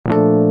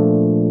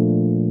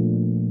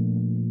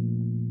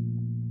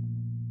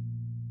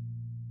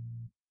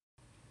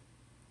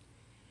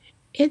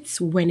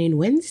It's Winning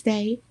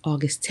Wednesday,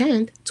 August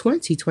 10th,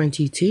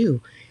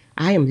 2022.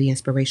 I am the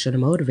inspirational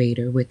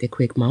motivator with a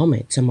quick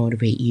moment to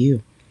motivate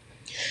you.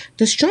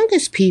 The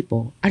strongest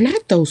people are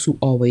not those who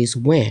always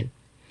win,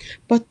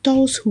 but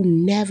those who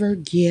never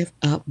give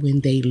up when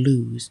they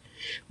lose.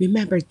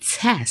 Remember,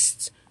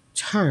 tests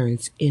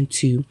turns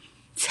into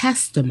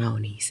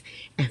testimonies,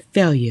 and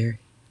failure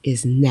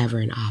is never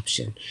an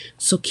option.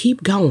 So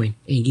keep going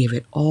and give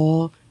it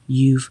all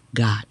you've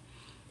got.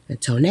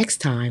 Until next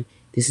time,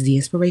 this is the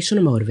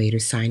Inspirational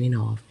Motivator signing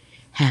off.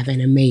 Have an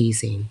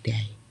amazing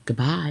day.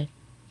 Goodbye.